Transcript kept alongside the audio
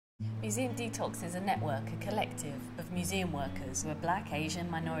Museum Detox is a network, a collective of museum workers who are black, Asian,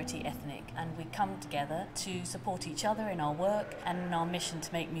 minority, ethnic, and we come together to support each other in our work and in our mission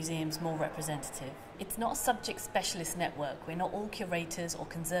to make museums more representative. It's not a subject specialist network. We're not all curators or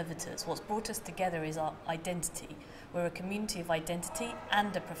conservators. What's brought us together is our identity. We're a community of identity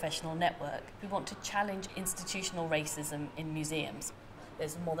and a professional network. We want to challenge institutional racism in museums.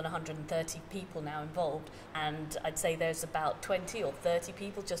 There's more than 130 people now involved, and I'd say there's about 20 or 30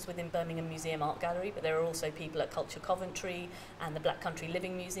 people just within Birmingham Museum Art Gallery, but there are also people at Culture Coventry and the Black Country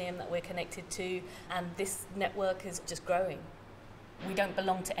Living Museum that we're connected to, and this network is just growing. We don't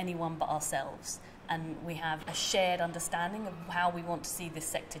belong to anyone but ourselves, and we have a shared understanding of how we want to see this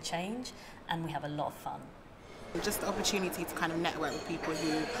sector change, and we have a lot of fun. Just the opportunity to kind of network with people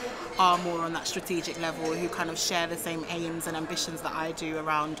who are more on that strategic level, who kind of share the same aims and ambitions that I do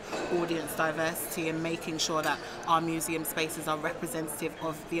around audience diversity and making sure that our museum spaces are representative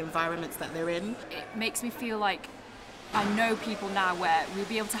of the environments that they're in. It makes me feel like I know people now where we'll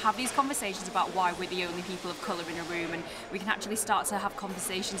be able to have these conversations about why we're the only people of colour in a room, and we can actually start to have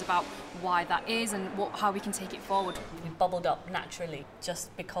conversations about why that is and how we can take it forward. We bubbled up naturally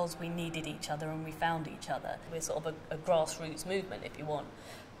just because we needed each other and we found each other. We're sort of a grassroots movement, if you want.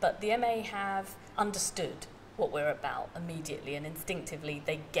 But the MA have understood what we're about immediately, and instinctively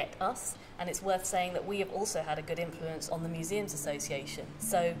they get us, and it's worth saying that we have also had a good influence on the Museums Association,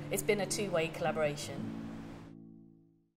 so it's been a two-way collaboration.